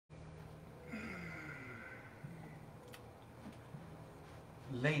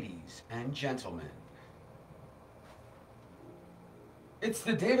Ladies and gentlemen, it's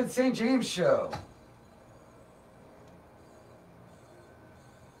the David St. James Show.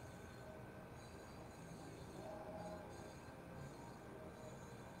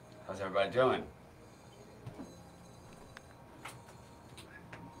 How's everybody doing?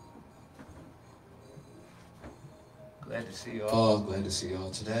 Glad to see you all. Glad to see you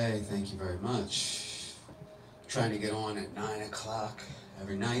all today. Thank you very much. Trying to get on at 9 o'clock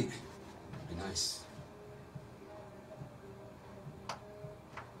every night. Be nice.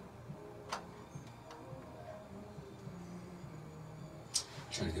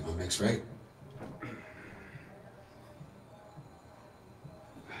 Trying to get my mix right.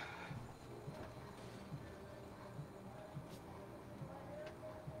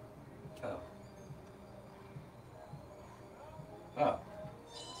 Oh.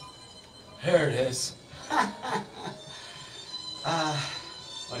 Here it is.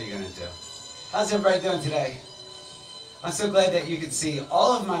 What are you gonna do? How's everybody doing today? I'm so glad that you can see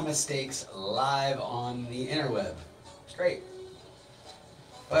all of my mistakes live on the interweb. It's great.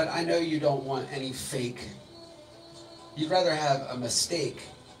 But I know you don't want any fake. You'd rather have a mistake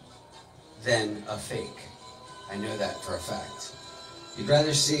than a fake. I know that for a fact. You'd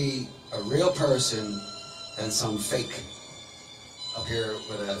rather see a real person than some fake up here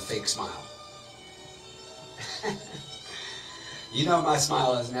with a fake smile. You know my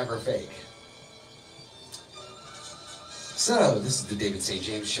smile is never fake. So, this is the David St.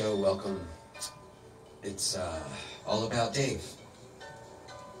 James Show. Welcome. It's all about Dave.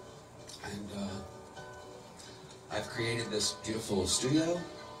 And I've created this beautiful studio,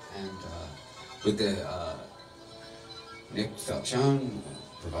 and with the Nick Falcione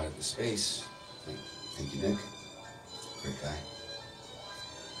provided the space. Thank you, Nick. Great guy.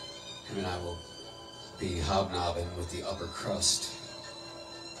 Him and I will be hobnobbing with the upper crust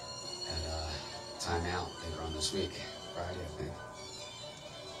at Time Out later on this week, Friday, I think.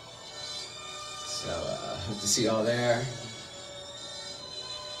 So, hope to see y'all there.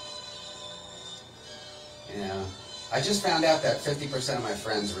 You know, I just found out that 50% of my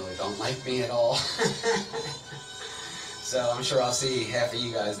friends really don't like me at all. So I'm sure I'll see half of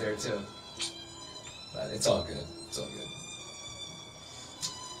you guys there too. But it's all good. It's all good.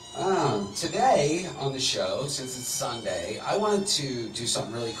 Today on the show, since it's Sunday, I wanted to do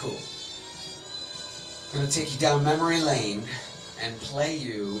something really cool. I'm going to take you down memory lane and play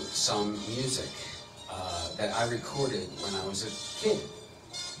you some music that I recorded when I was a kid.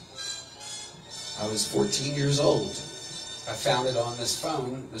 I was 14 years old. I found it on this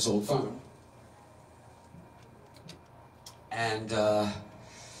phone, this old phone. And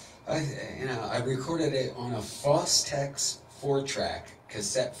I recorded it on a Fostex 4-track,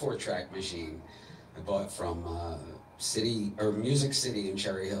 cassette 4-track machine I bought from Music City in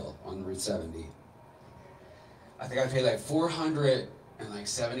Cherry Hill on Route 70. I think I paid like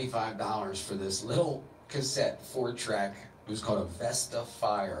 $475 for this little cassette 4-track. It was called a Vesta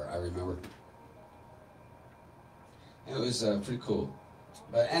Fire, I remember. It was pretty cool.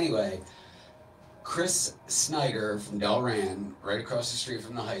 But anyway, Chris Snyder from Delran, right across the street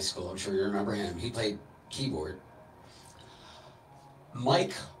from the high school, I'm sure you remember him. He played keyboard.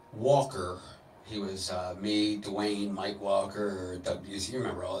 Mike Walker, he was me, Dwayne, Mike Walker, Doug Busey, you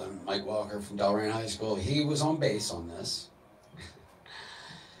remember all of them. Mike Walker from Delran High School. He was on bass on this.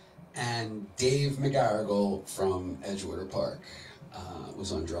 And Dave McGarrigle from Edgewater Park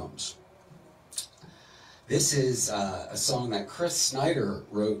was on drums. This is a song that Chris Snyder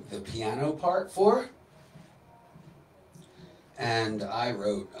wrote the piano part for. And I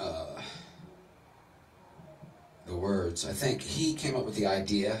wrote the words. I think he came up with the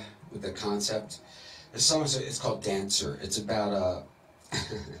idea, with the concept. The song is called Dancer. It's about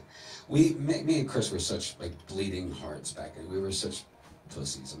me and Chris were such like bleeding hearts back then. We were such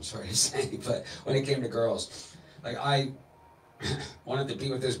pussies, I'm sorry to say, but when it came to girls, like I wanted to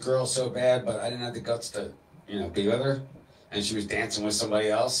be with this girl so bad, but I didn't have the guts to, be with her, and she was dancing with somebody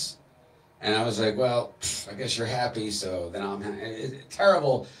else, and I was like, well, I guess you're happy, so then I'm happy.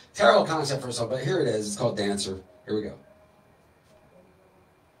 Terrible concept for a song, but here it is. It's called Dancer. Here we go.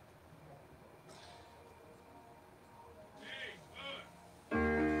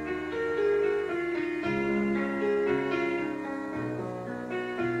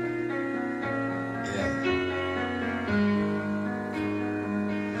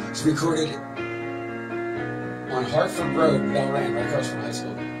 It's recorded on Hartford Road in Delran, right across from high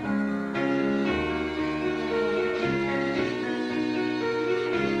school.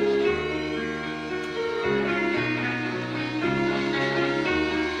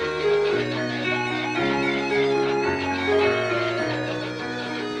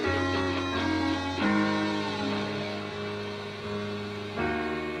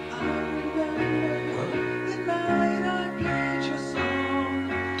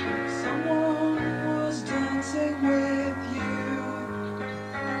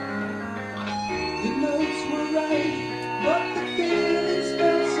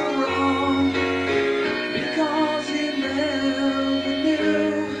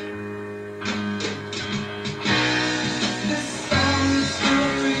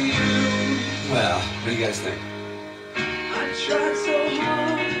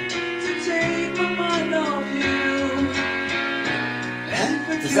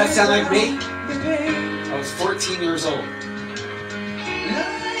 Does that sound like me? I was 14 years old.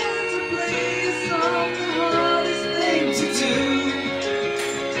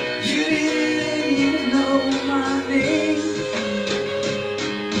 You didn't even know my name.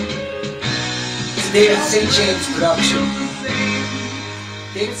 It's a David St. James production.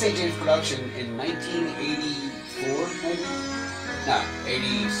 David St. James production in 1984, maybe? No,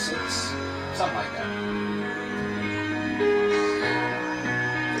 86? Something like that.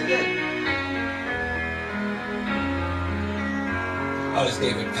 Pretty good. I was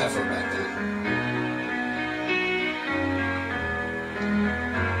David Peffer back then.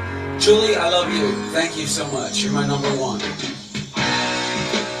 Julie, I love you. Thank you so much. You're my number one.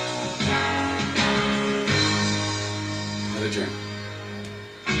 Another drink.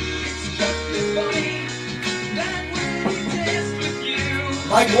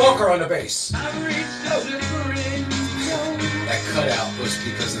 Mike Walker on the bass. That cutout was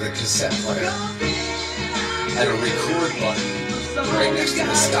because of the cassette player. Had a record button right next to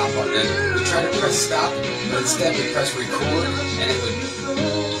the stop button. And we tried to press stop, but instead we pressed record, and it would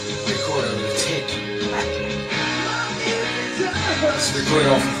record over the tape. It's recorded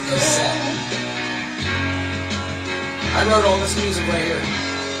off of the cassette. I wrote all this music right here.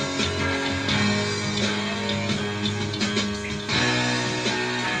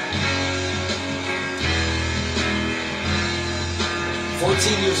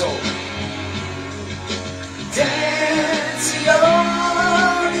 Years old. Dancing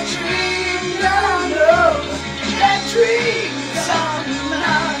on a dream that I know, that dreams are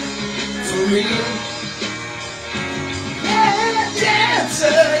not for real. Yeah,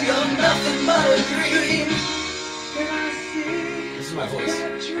 dancer, you're nothing but a dream. This is my voice.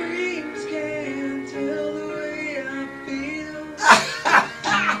 Dreams can't tell the way I feel.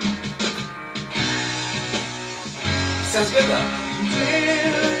 Sounds good though.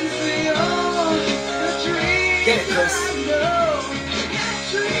 Get it, Chris.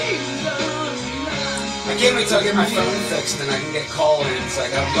 I can't wait till I get my phone fixed and I can get call-ins.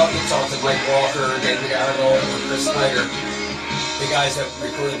 Like, I'd love to talk to Mike Walker, David Gallagher, or Chris Snyder, the guys that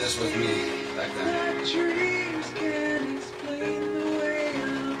recorded this with me back then.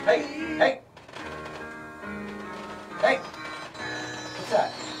 Hey, hey, hey, what's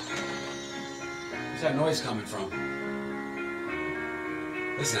that? Where's that noise coming from?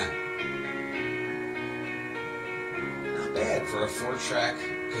 Listen to that. Not bad for a 4-track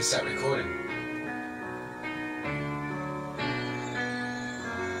cassette recording.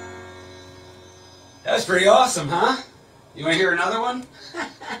 That was pretty awesome, huh? You want to hear another one?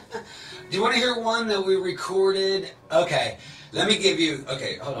 Do you want to hear one that we recorded? Okay, let me give you...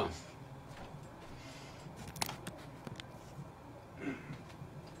 Okay, hold on.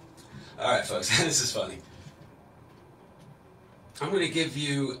 Alright, folks, this is funny. I'm going to give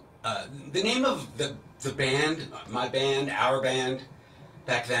you the name of the band, my band, our band,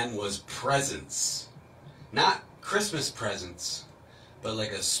 back then was Presence. Not Christmas presents, but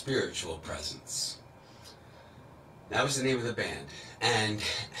like a spiritual presence. That was the name of the band. And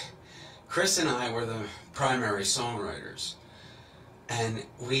Chris and I were the primary songwriters. And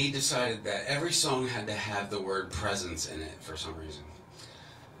we decided that every song had to have the word presence in it for some reason.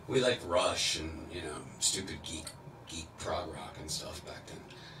 We liked Rush and, you know, stupid geek prog rock and stuff back then.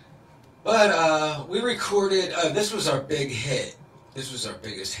 But we recorded, this was our big hit. This was our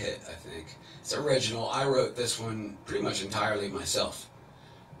biggest hit, I think. It's original. I wrote this one pretty much entirely myself.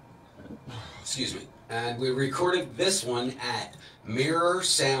 Excuse me. And we recorded this one at Mirror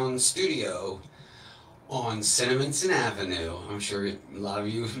Sound Studio on Cinnaminson Avenue. I'm sure a lot of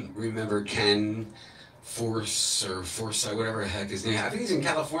you remember Ken Forsyth, whatever the heck his name. I think he's in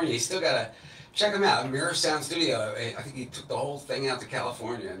California. He's still got a... Check him out, Mirror Sound Studio. I think he took the whole thing out to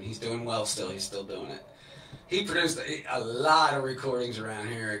California, and he's doing well still. He's still doing it. He produced a lot of recordings around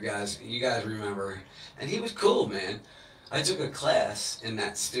here, guys. You guys remember. And he was cool, man. I took a class in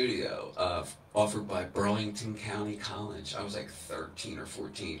that studio offered by Burlington County College. I was like 13 or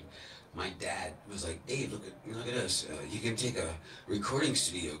 14. My dad was like, Dave, look at us. You can take a recording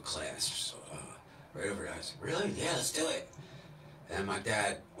studio class right over there. I was like, really? Yeah, let's do it. And my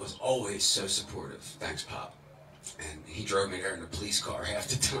dad was always so supportive. Thanks, Pop. And he drove me there in a police car half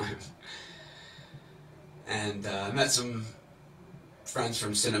the time. And I met some friends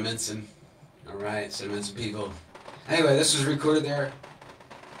from Cinnaminson. All right, Cinnaminson people. Anyway, this was recorded there.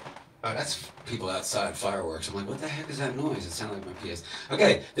 Oh, that's people outside, fireworks. I'm like, what the heck is that noise? It sounded like my PS.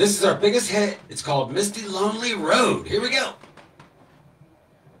 Okay, this is our biggest hit. It's called Misty Lonely Road. Here we go.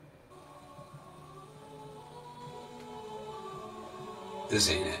 This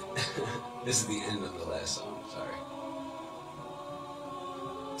ain't it. This is the end of the last song. Sorry.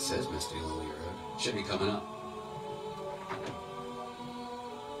 says Misty Lonely Road. Should be coming up.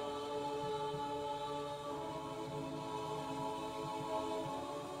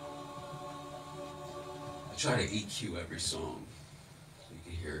 I try to EQ every song so you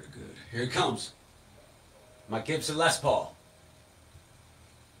can hear it good. Here it comes. My Gibson Les Paul.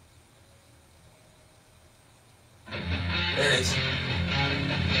 There it is.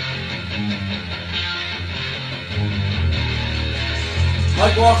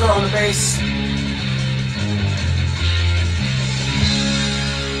 Mike Walker on the bass.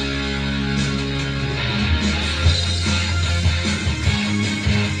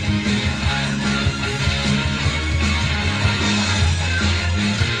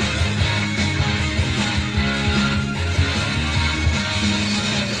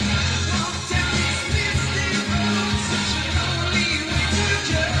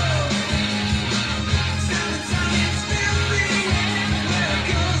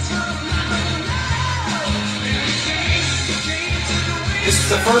 This is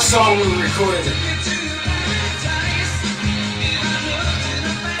the first song we recorded in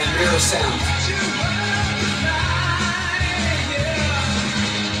Mirror Sound.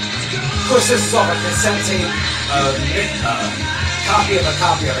 Of course, this is off a cassette tape, copy of a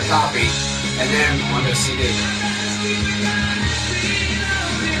copy of a copy, and then on the CD.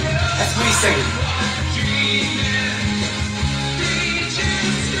 That's me singing.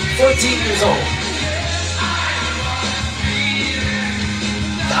 14 years old.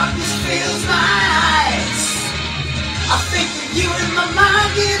 Darkness fills my eyes. I think that you in my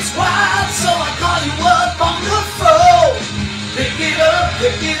mind gets wild, so I call you up on the phone. Pick it up,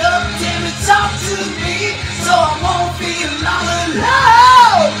 damn it, talk to me, so I won't feel all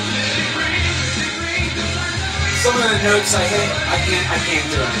alone. Some of the notes I hit, I can't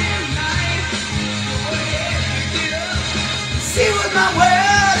do it. See what my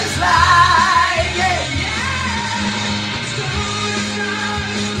world is like, yeah.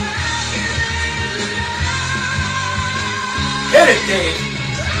 Hit it, Dave.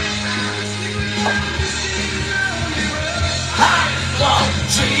 I walk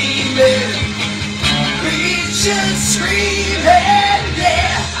dreaming, reaching, screaming,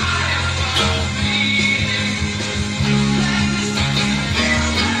 yeah.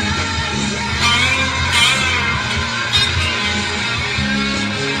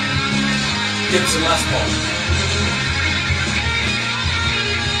 Gibson Les Paul.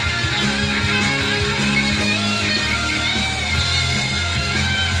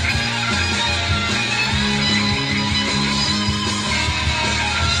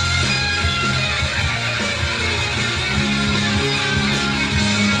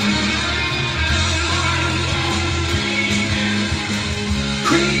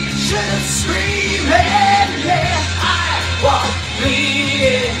 Screaming, yeah, I walk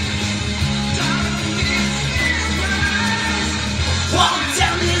bleeding. Walk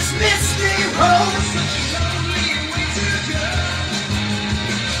down this misty road.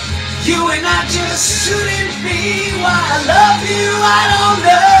 You and I just shouldn't be. Why I love you, I don't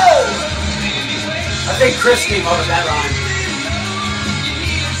know. I think Chris came up with that line.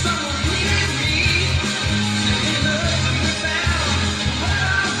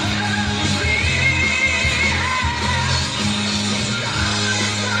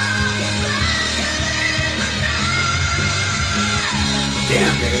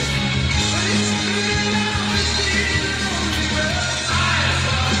 Damn, dude.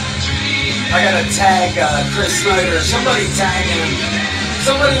 I gotta tag Chris Snyder. Somebody tag him.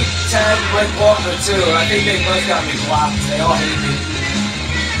 Somebody tag Mike Walker too. I think they both got me blocked. They all hate me.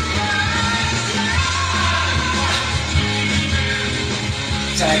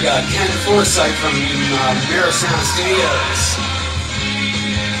 Tag Ken Forsythe from Mirror Sound Studios.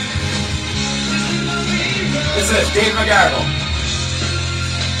 This is Dave McGargle.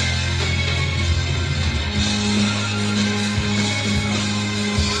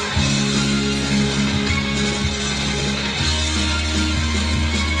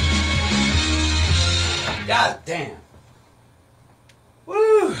 God damn.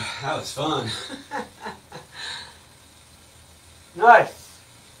 Woo, that was fun. Nice.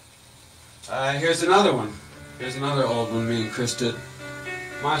 Here's another one. Here's another old one me and Chris did.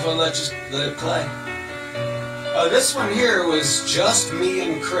 Might as well let it play. This one here was just me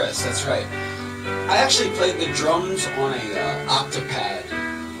and Chris, that's right. I actually played the drums on a Octopad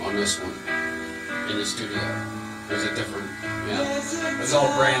on this one in the studio. It was a different, it was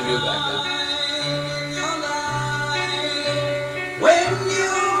all brand new back then. When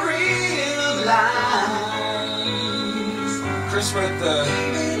you realize Chris wrote the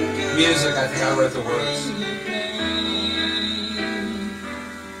music, I think I wrote the words.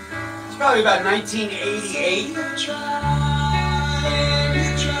 Probably about 1988.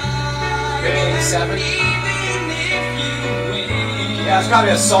 Maybe 87. Yeah, it's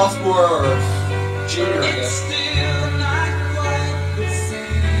probably a sophomore or junior, I guess.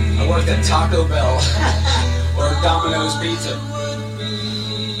 I worked at Taco Bell or Domino's Pizza.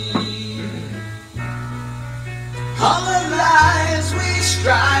 All the lies we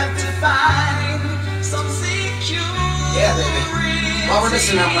strive to find some secure. Yeah, baby. While we're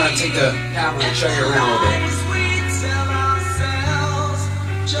listening, I'm going to take the camera and show you around a little bit.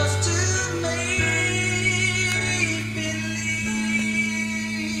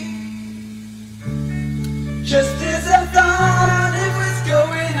 Just as I thought it was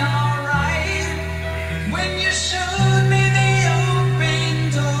going alright, when you showed me the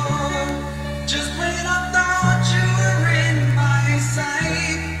open door, just when I thought you were in my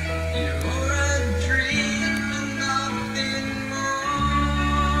sight, you were a dream and nothing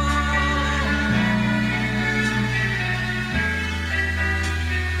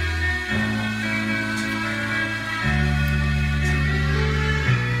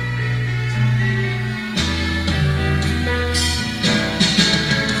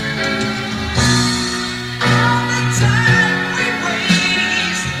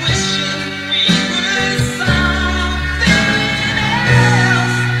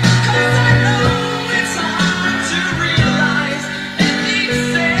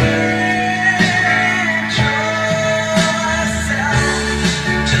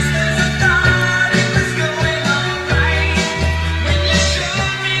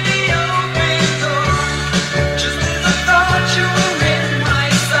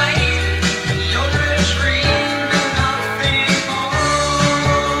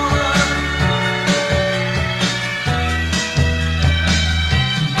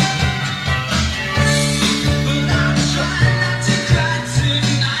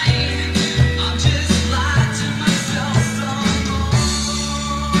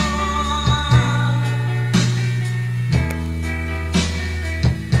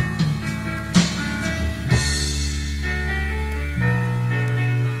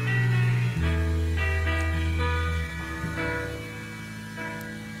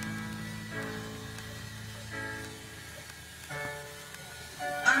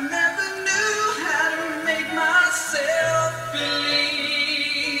I never knew how to make myself believe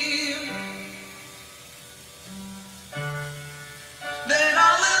that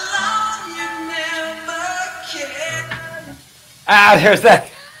all along you never cared. Ah, there's that.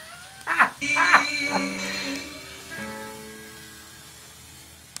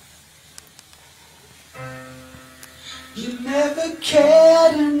 You never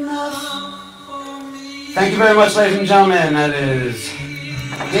cared enough. Thank you very much, ladies and gentlemen. That is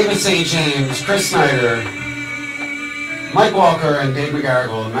David St. James, Chris Snyder, Mike Walker, and Dave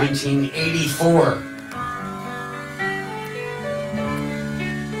McGarrigle in 1984.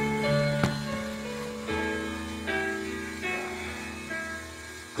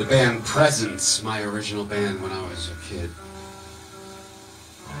 The band Presence, my original band when I was a kid.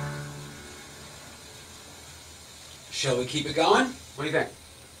 Shall we keep it going? What do you think?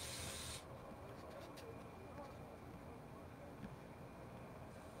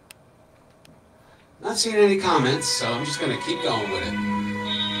 Not seeing any comments, so I'm just going to keep going with it.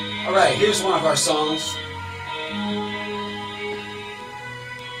 All right, here's one of our songs.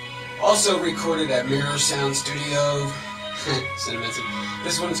 Also recorded at Mirror Sound Studio.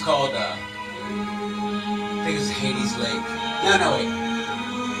 This one's called, I think it's Hades Lake. No, wait.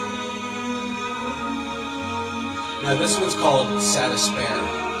 No, this one's called Sad Despair.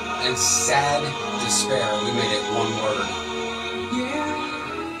 And Sad Despair, we made it one word.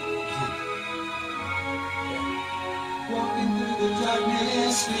 Walking through the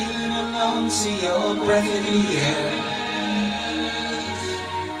darkness, feeling alone, see your breath in the air.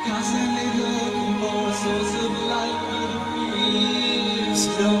 Constantly looking for a source of light, but it is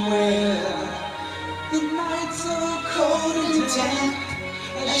nowhere. The night's so cold and damp,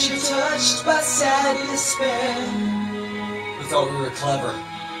 as you're touched by sad despair. We thought we were clever.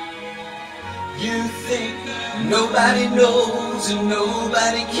 You think nobody knows and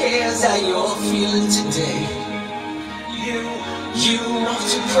nobody cares how you're feeling today. You want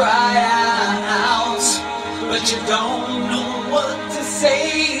to cry out, but you don't know what to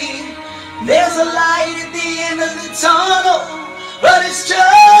say. There's a light at the end of the tunnel, but it's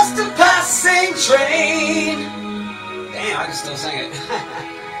just a passing train. Damn, I can still sing it.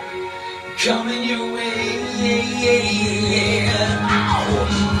 Coming your way. Ow.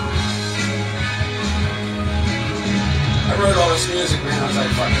 I wrote all this music, man, I was like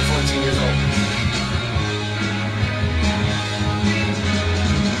fucking 14 years old.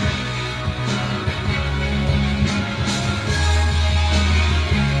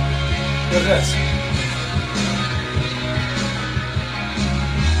 was this.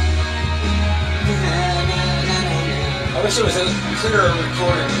 I wish it was a clearer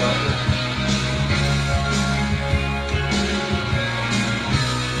recording, but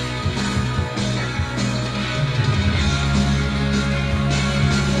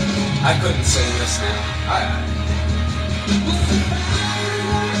I couldn't sing this now.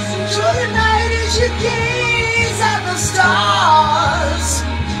 Enjoy the night as you gaze at the stars.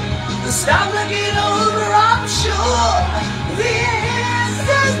 Stop looking over, I'm sure the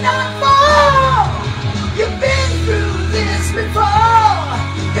answer's not far. You've been through this before,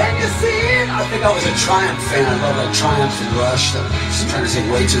 and you see it. I think I was a Triumph fan. I love like Triumph and Rush. I was trying to say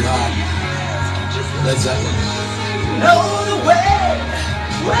way too high. Led Zeppelin. Know the way.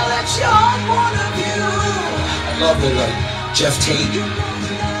 Well, it's your point of view. I love the like Jeff Tate.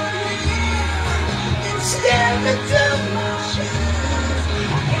 Stand into my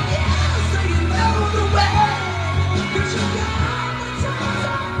so you know the way. Return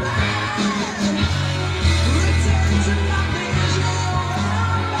to my vision.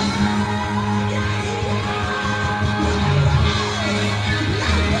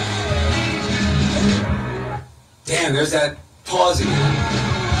 Damn, there's that pause again.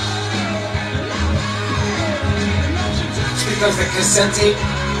 It's because the cassette tape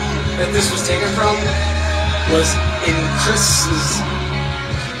that this was taken from was in Chris's,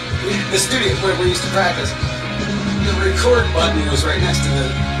 the studio where we used to practice. The record button was right next to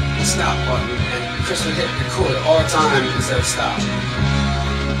the stop button, and Chris would hit record all the time instead of stop.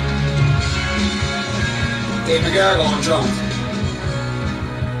 Dave McGarrigle on drums.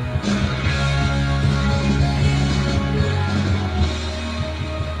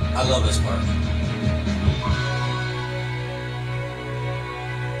 I love this part.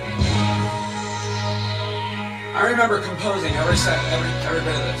 I remember composing every bit of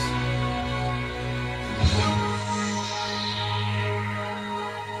this.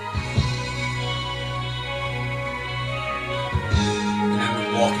 And then the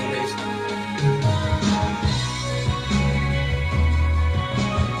walking bass.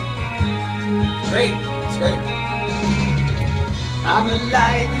 Great, it's great. I'm a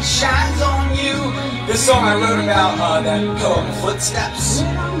light that shines on you. This song I wrote about that poem, Footsteps,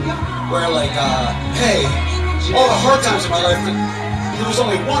 where like, hey, all the hard times of my life, there was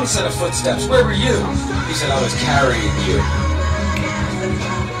only one set of footsteps. Where were you? He said, I was carrying you.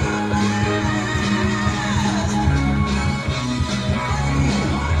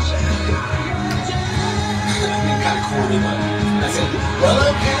 I mean, kind of corny, but I said, well,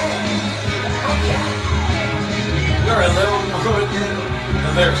 okay. You're a little more than...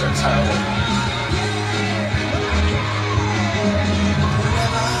 The lyrics are terrible.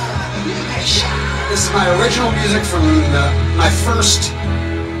 This is my original music from my first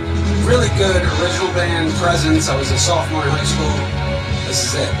really good original band, Presence. I was a sophomore in high school. This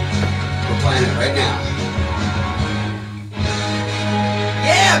is it. We're playing it right now.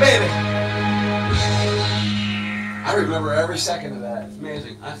 Yeah, baby! I remember every second of that. It's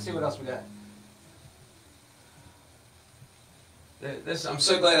amazing. Let's see what else we got. I'm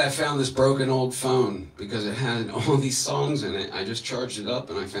so glad I found this broken old phone because it had all these songs in it. I just charged it up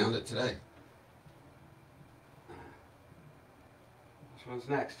and I found it today. Which one's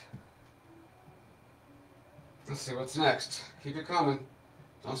next? Let's see what's next. Keep it coming.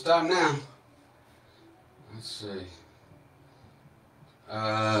 Don't stop now. Let's see.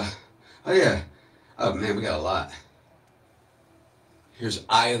 Oh yeah. Oh man, we got a lot. Here's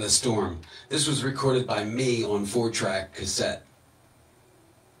Eye of the Storm. This was recorded by me on 4-track cassette.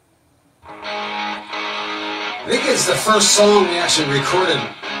 I think it's the first song we actually recorded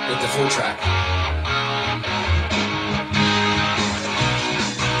with the 4-track.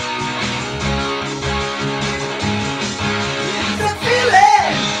 The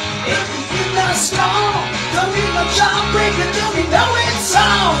feeling in the storm. Don't need no jawbreaker, don't need no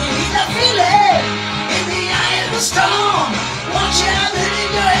song. You need the feeling in the eye of the storm. Watch out that in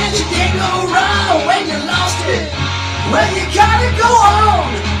your hands you can't go wrong when you lost it. Well, you gotta go on.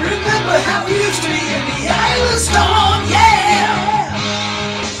 Remember how we used to be in the eye of the storm, yeah.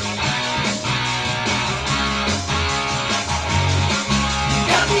 You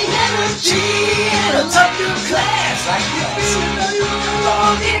got the energy and a top new class. Like you feel though you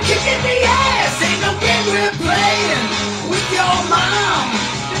belong and kicking the ass. Ain't no game we're playing with your mom.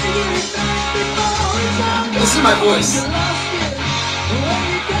 Listen to my voice.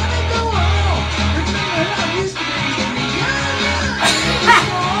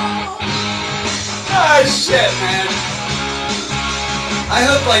 Oh shit, man. I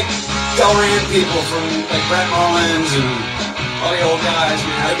hope like Delran people from like Brett Mullins and All the old guys,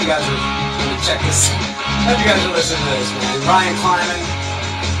 man. I hope you guys are going to check this. I hope you guys are listening to this, man. Ryan Kleiman.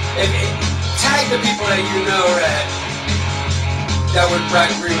 Tag the people that you know that would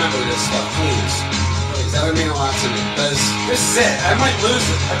remember this stuff, please. Please, that would mean a lot to me. Because this is it. I might lose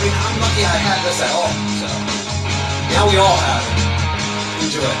it. I mean, I'm lucky I had this at all. So now we all have it.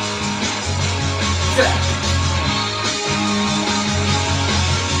 Enjoy. Yeah.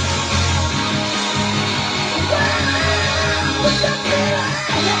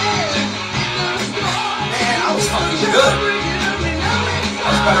 Man, I was fucking good. I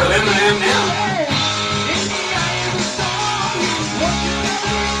was better then than I am now.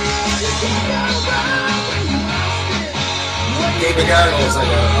 David Gargle is like a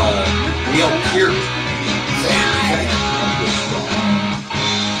Neil Peart fan.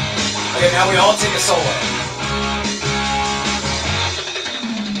 Okay, now we all take a solo.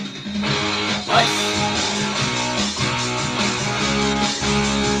 Nice.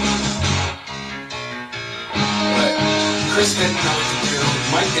 But Chris didn't know what to do.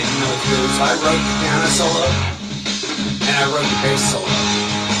 Mike didn't know what to do. So I wrote the piano solo and I wrote the bass solo.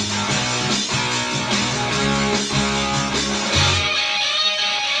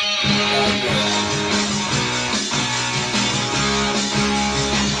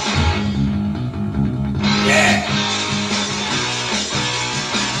 Yeah.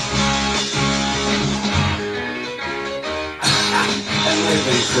 That might have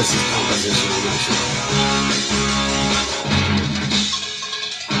been Chris's composition, I'm not sure.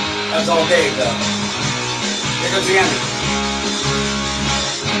 That was all Dave, though. Here comes the ending.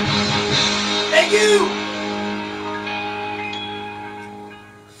 Thank you!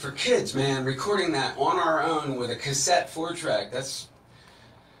 For kids, man, recording that on our own with a cassette 4-track, that's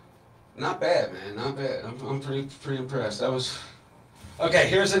not bad, man, not bad. I'm pretty impressed. That was... Okay,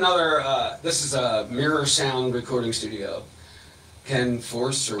 here's another, this is a Mirror Sound recording studio. Ken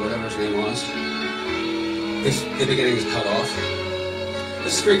Force, or whatever his name was. The beginning is cut off.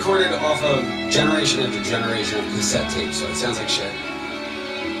 This is recorded off of generation after generation of cassette tape, so it sounds like shit.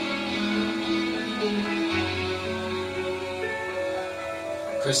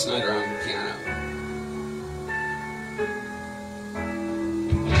 Chris Snyder on piano.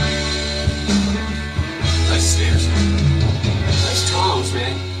 Nice snares. Nice toms,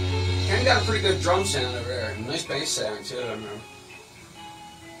 man. Ken got a pretty good drum sound over there. Nice bass sound, too,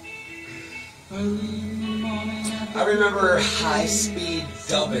 I remember high-speed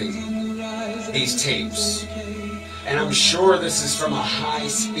dubbing these tapes. And I'm sure this is from a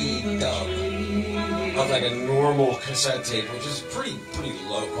high-speed dub of like a normal cassette tape, which is pretty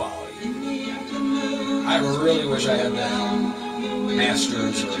low quality. I really wish I had the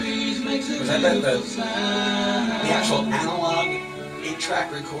masters, because I bet the actual analog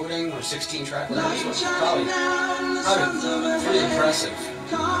 8-track recording or 16-track recording was probably pretty impressive.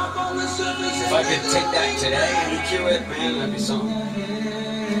 If I could take that today and EQ it, man, that'd be something.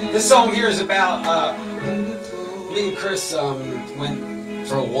 This song here is about, me and Chris went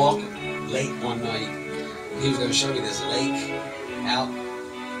for a walk late one night. He was going to show me this lake out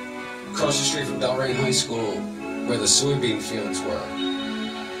across the street from Delrain High School where the soybean fields were.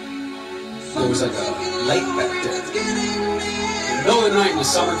 There was like a lake back there. In the middle of the night in the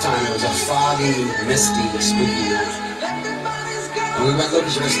summertime, it was a foggy, misty, spooky night. And we went looking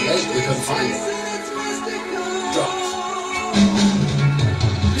for this lake, we couldn't find it. Drunk.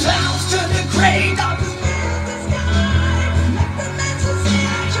 Clouds turn to gray, come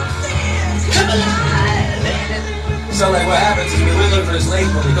alive. So like what happens is we went looking for this lake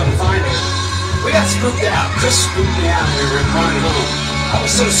but we couldn't find it. We got spooked out. Chris spooked me out and we were running home. I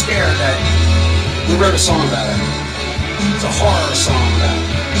was so scared that we wrote a song about it. It's a horror song about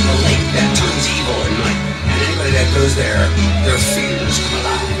a lake that turns evil at night. And anybody that goes there, their fears come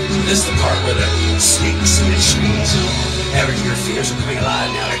alive. This is the part where the snakes and the trees, your fears are coming alive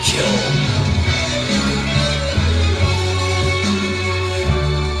now to kill.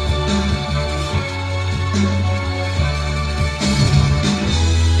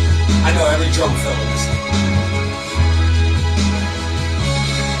 I know every drum fill in this thing.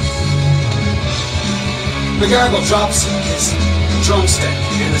 McGargle drops his drumstick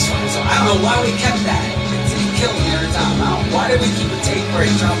in this one, so I don't know why we kept that. He killed me every time. I don't know. Why did we keep a tape where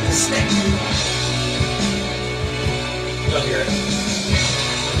he dropped his stick? You'll hear it.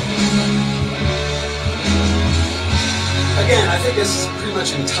 Again, I think this is pretty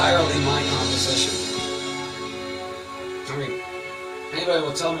much entirely my composition. I mean, anybody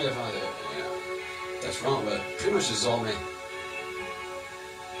will tell me if that's wrong, but pretty much this is all me.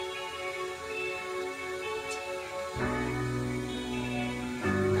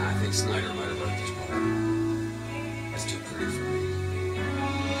 I think Snyder might have wrote this part. That's too pretty for me.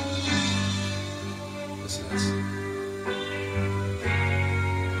 this.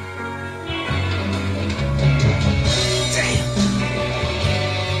 Damn.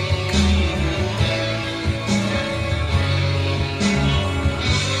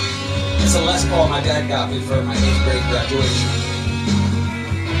 It's a Les Paul my dad got me for my 8th grade graduation.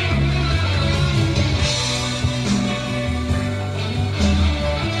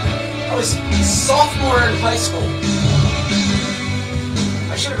 I was a sophomore in high school.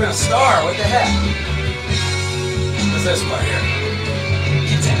 I should have been a star. What the heck? What's this part here?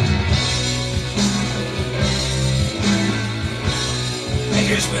 Get that. And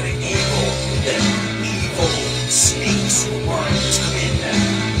here's where the evil snakes and worms come in.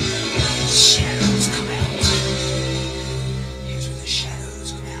 The shadows come out. Here's where the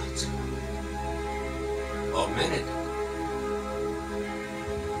shadows come out. Augmented.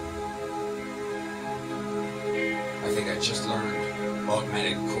 I think I just learned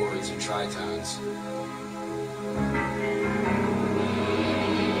augmented chords and tritones.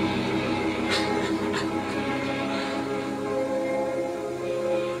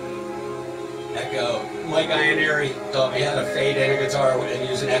 Echo. Mike Ioneri taught me how to fade in a guitar and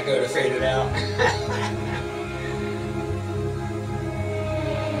use an echo to fade it out.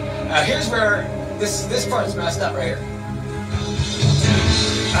 Here's where this part's messed up right here.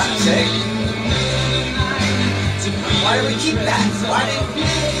 See? Why do we keep that? Why did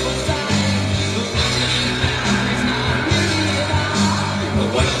the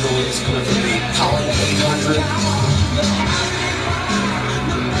white noise coming from the Poly 800?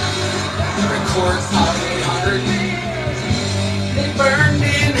 Record Poly 800. They burned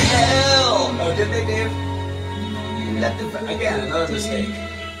in hell. Oh, did they, Dave? Again, another mistake.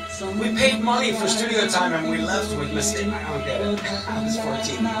 We paid money for studio time and we left with mistake. I don't get it. I was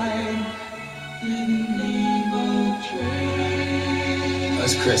 14. That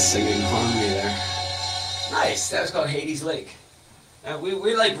was Chris singing harmony there. Nice. That was called Hades Lake.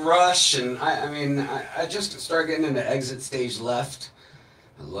 We like Rush, and I just started getting into Exit Stage Left.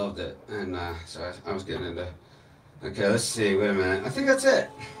 I loved it, and so I was getting into. Okay, let's see. Wait a minute. I think that's it.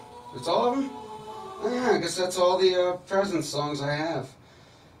 That's all of them. Oh yeah, I guess that's all the Presence songs I have.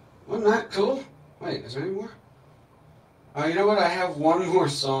 Wasn't that cool? Wait, is there any more? Oh, you know what? I have one more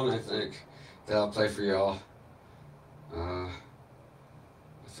song I think that I'll play for y'all. I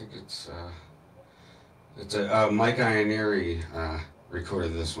think it's a Mike Ioneri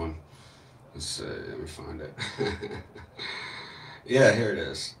recorded this one. Let's see, let me find it. Yeah, here it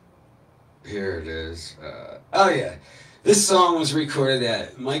is. Here it is. Oh yeah, this song was recorded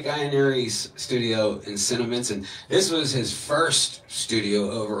at Mike Ioneri's studio in Cinnaminson. This was his first studio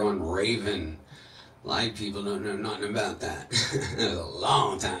over on Raven. A lot of people don't know nothing about that. That was a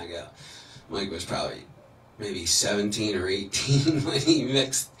long time ago. Mike was probably maybe 17 or 18 when he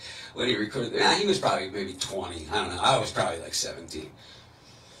recorded. Yeah, he was probably maybe 20. I don't know. I was probably like 17.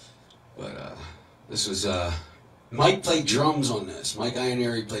 But this was Mike played drums on this. Mike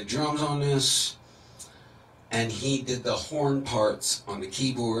Ioneri played drums on this, and he did the horn parts on the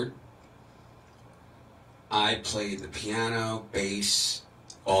keyboard. I played the piano, bass,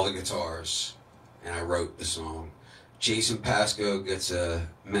 all the guitars, and I wrote the song. Jason Pasco gets a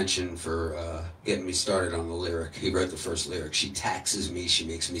mention for getting me started on the lyric. He wrote the first lyric. She taxes me, she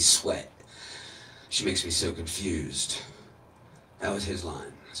makes me sweat. She makes me so confused. That was his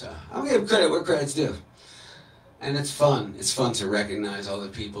line. So I'll give credit where credit's due. And it's fun. It's fun to recognize all the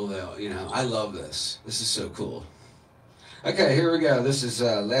people that, you know, I love this. This is so cool. Okay, here we go. This is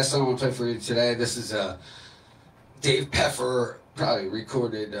last song I'm going to play for you today. This is Dave Peffer, probably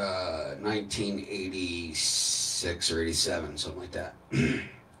recorded 1986 or 87, something like that.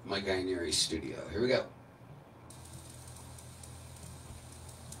 Mike Ioneri's studio. Here we go.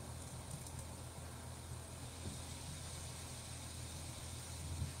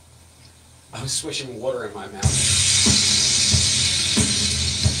 I was swishing water in my mouth.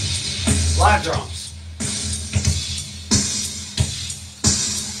 Live drums.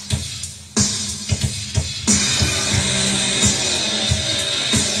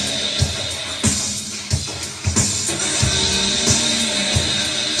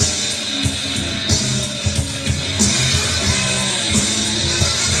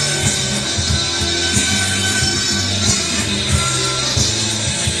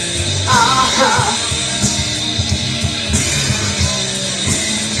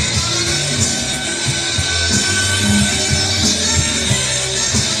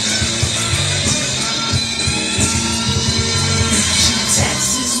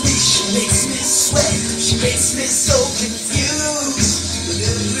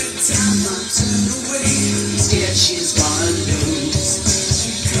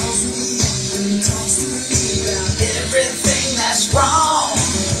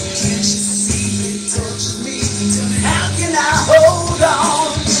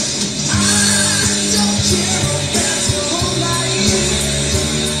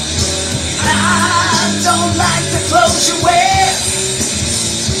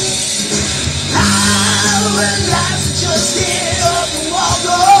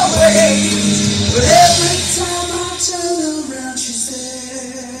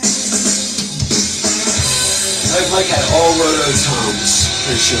 all rototoms,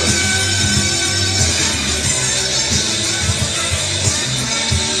 for sure.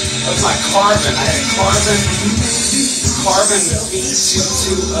 That was my Carbon. I had a Carbon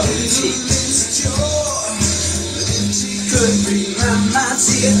B220T. Could bring my mind,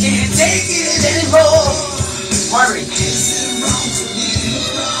 see I can't take it anymore. Harmony. This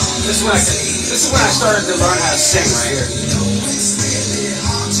is when I started to learn how to sing right here.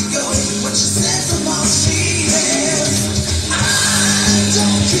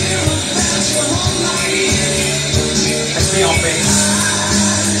 That's me on bass.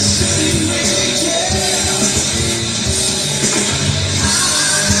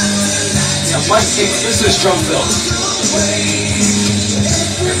 Yeah, Mike King, this is drum fill.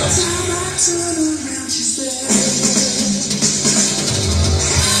 Here it goes.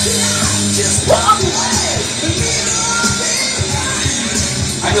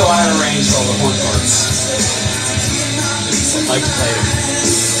 I know I arranged all the horn parts. Mike played them.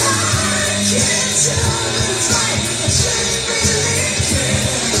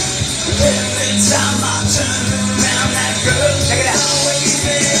 Every time I turn around, that girl, check it out.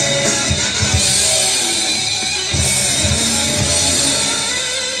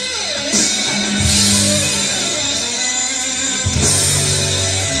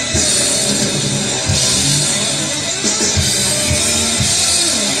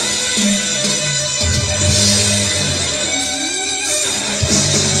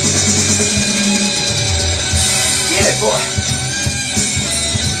 Get it, boy.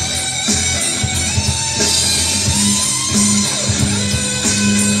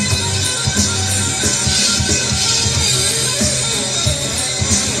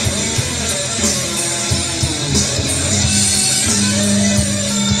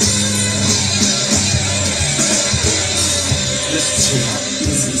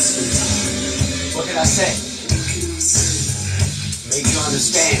 What can I say? Make you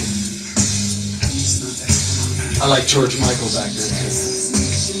understand. I like George Michael back then too.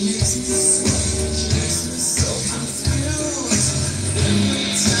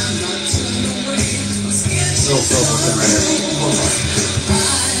 Little vocal thing right here. Hold on.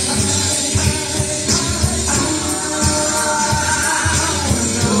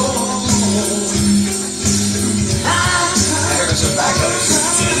 There goes the backup.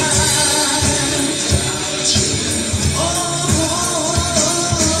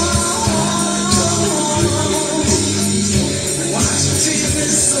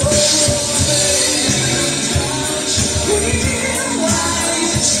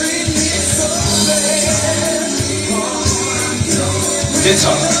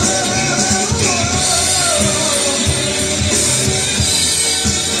 Guitar.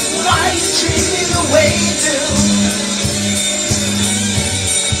 Why you treat me the way you do?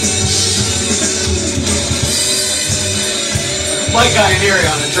 Mike Guarnieri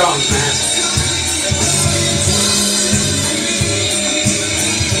on the drums, man.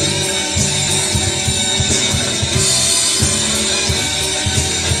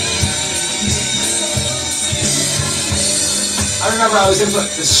 I remember I was in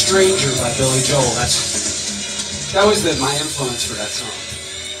The Stranger by Billy Joel. That was my influence for that song.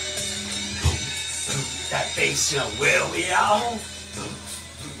 That bass, will we all?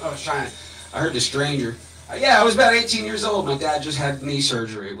 I heard The Stranger. Yeah, I was about 18 years old. My dad just had knee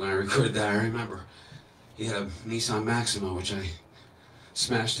surgery when I recorded that. I remember. He had a Nissan Maxima, which I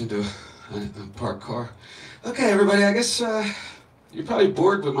smashed into a parked car. Okay, everybody, I guess you're probably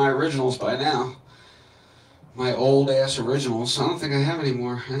bored with my originals by now. My old-ass originals. I don't think I have any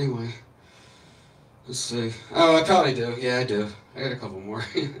more, anyway. Let's see. Oh, I probably do. Yeah, I do. I got a couple more.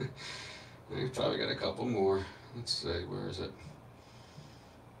 I probably got a couple more. Let's see. Where is it?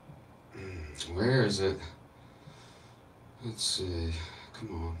 Where is it? Let's see.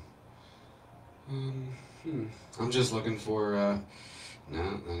 Come on. I'm just looking for, no,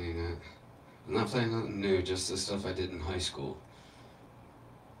 that ain't it. I'm not playing nothing new, just the stuff I did in high school.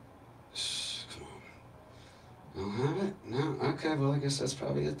 Come on. Don't have it? No? Okay, well, I guess that's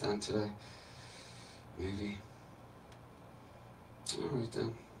probably it then today. Maybe. Alright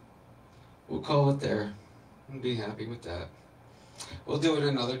then. We'll call it there. And be happy with that. We'll do it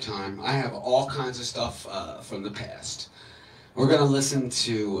another time. I have all kinds of stuff from the past. We're going to listen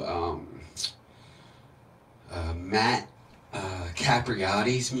to Matt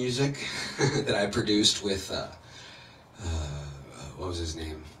Capriati's music that I produced with, what was his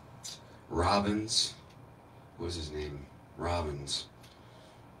name? Robbins. What was his name? Robbins.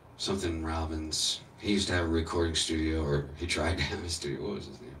 Something Robbins. He used to have a recording studio, or he tried to have a studio. What was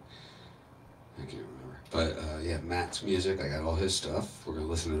his name? I can't remember. But yeah, Matt's music. I got all his stuff. We're going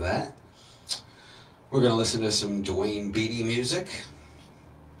to listen to that. We're going to listen to some Dwayne Beatty music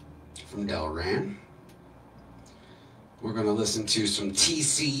from Delran. We're going to listen to some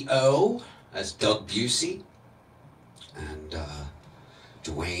TCO, that's Doug Busey, and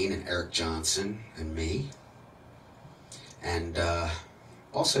Dwayne and Eric Johnson and me. And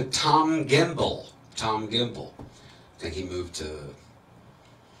also Tom Gimble. Tom Gimble. I think he moved to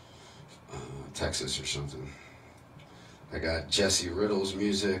Texas or something. I got Jesse Riddle's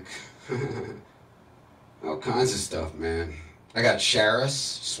music. All kinds of stuff, man. I got Sharis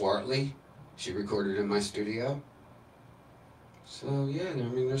Swartley. She recorded in my studio. So yeah, I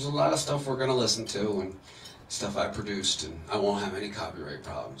mean, there's a lot of stuff we're gonna listen to and stuff I produced, and I won't have any copyright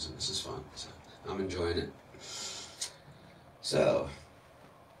problems, and this is fun. So I'm enjoying it. So.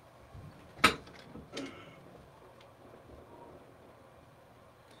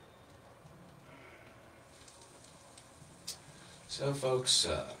 So folks,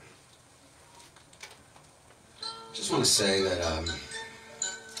 just want to say that,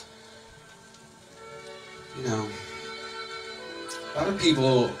 you know, a lot of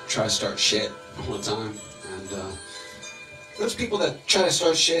people try to start shit all the time, and those people that try to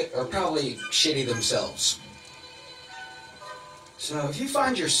start shit are probably shitty themselves. So if you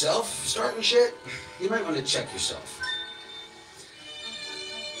find yourself starting shit, you might want to check yourself.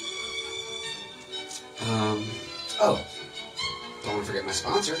 Oh, don't want to forget my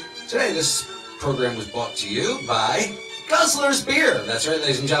sponsor. Today, this program was brought to you by Guzzler's Beer. That's right,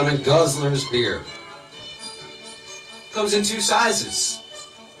 ladies and gentlemen, Guzzler's Beer. Comes in 2 sizes.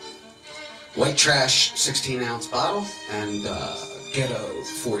 White Trash 16-ounce bottle and Ghetto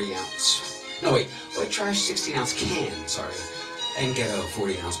 40-ounce. No, wait, White Trash 16-ounce can, sorry, and Ghetto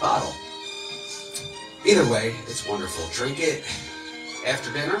 40-ounce bottle. Either way, it's wonderful. Drink it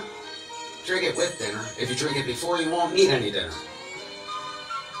after dinner. Drink it with dinner. If you drink it before, you won't need any dinner.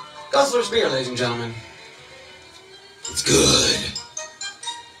 Guzzler's Beer, ladies and gentlemen. It's good.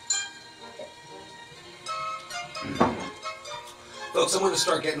 Folks, I'm going to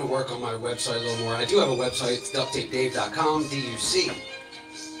start getting to work on my website a little more. I do have a website. It's ducktapedave.com, D-U-C.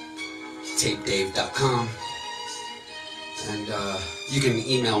 tapedave.com. And you can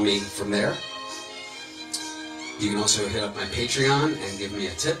email me from there. You can also hit up my Patreon and give me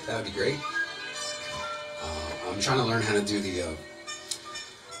a tip. That would be great. I'm trying to learn how to do the,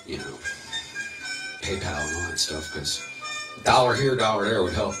 you know, PayPal and all that stuff, because $1 here, $1 there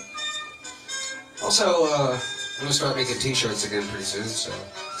would help. Also, I'm going to start making t-shirts again pretty soon, so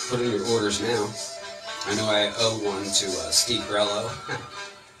put in your orders now. I know I owe one to Steve Grello.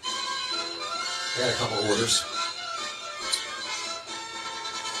 I got a couple orders.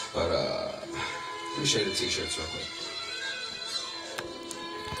 But, let me show you the t-shirts real quick.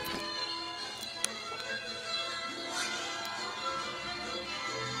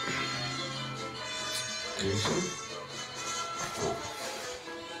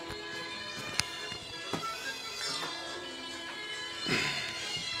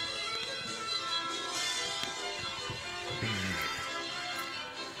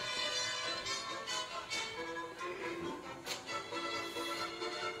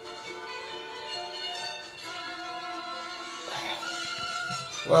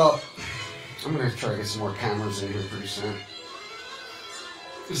 Well, I'm gonna try to get some more cameras in here pretty soon.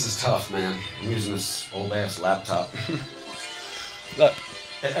 This is tough, man. I'm using this old ass laptop. Look,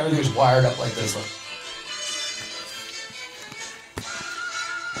 everything's wired up like this. Look.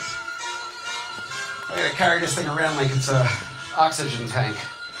 I gotta carry this thing around like it's a oxygen tank.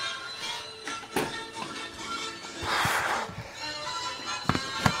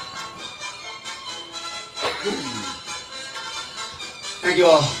 Thank you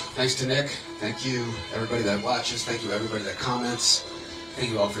all. Thanks to Nick. Thank you, everybody that watches. Thank you, everybody that comments.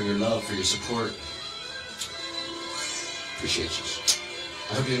 Thank you all for your love, for your support. Appreciate you.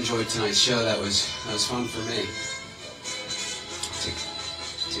 I hope you enjoyed tonight's show. That was fun for me.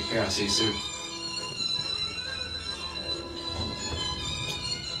 Take care. I'll see you soon.